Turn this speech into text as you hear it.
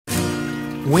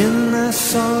when I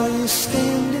saw you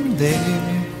standing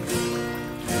there.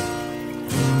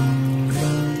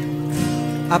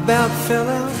 I about fell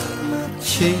out my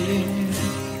chair.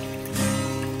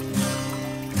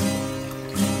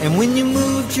 And when you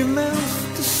moved your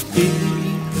mouth to speak,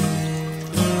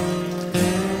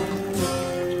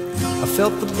 I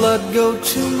felt the blood go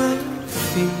to my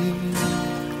feet.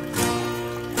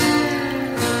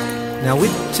 Now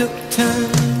it took time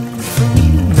for me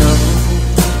to know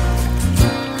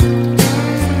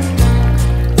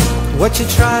what you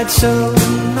tried so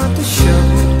not to show.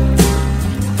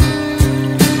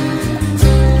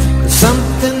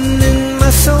 Something in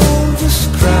my soul just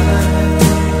cried.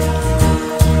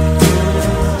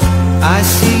 I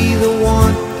see the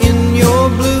want in your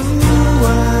blue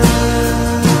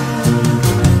eyes.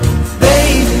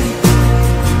 Baby,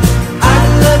 I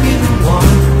love you to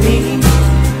want me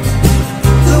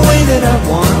the way that I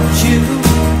want you,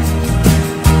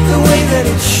 the way that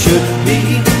it should be.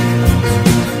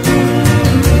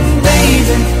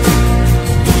 Baby,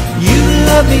 you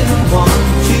love me to want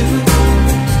you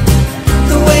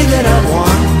the way that I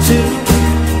want to,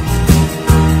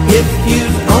 if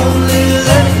you'd only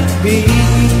let it be.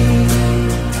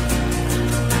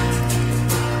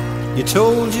 You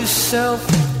told yourself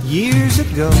years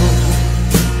ago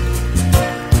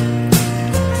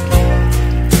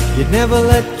you'd never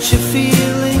let your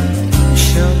feelings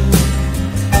show.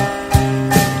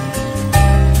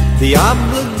 The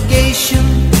obligation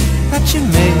that you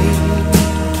made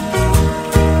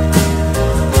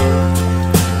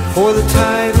for the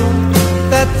title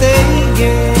that they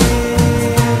gave.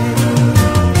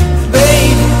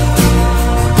 Baby,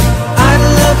 I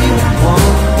love you and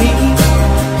want me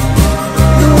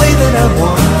the way that I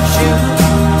want you,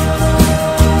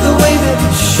 the way that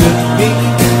it should be.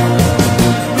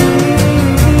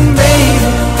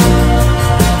 Baby,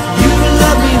 you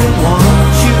love me and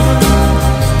want you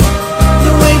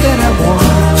the way that I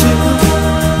want to,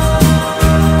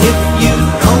 if you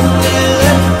only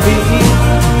let it be.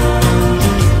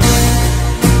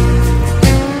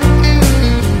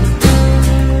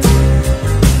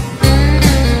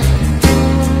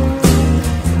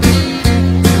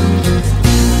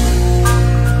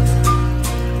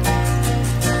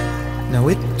 Now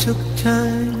it took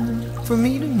time for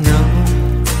me to know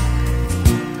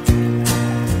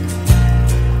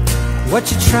what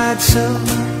you tried so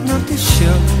not to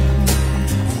show.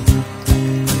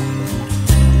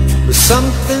 But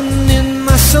something in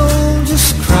my soul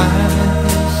just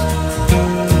cries.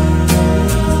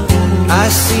 I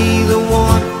see the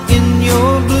want in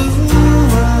your blue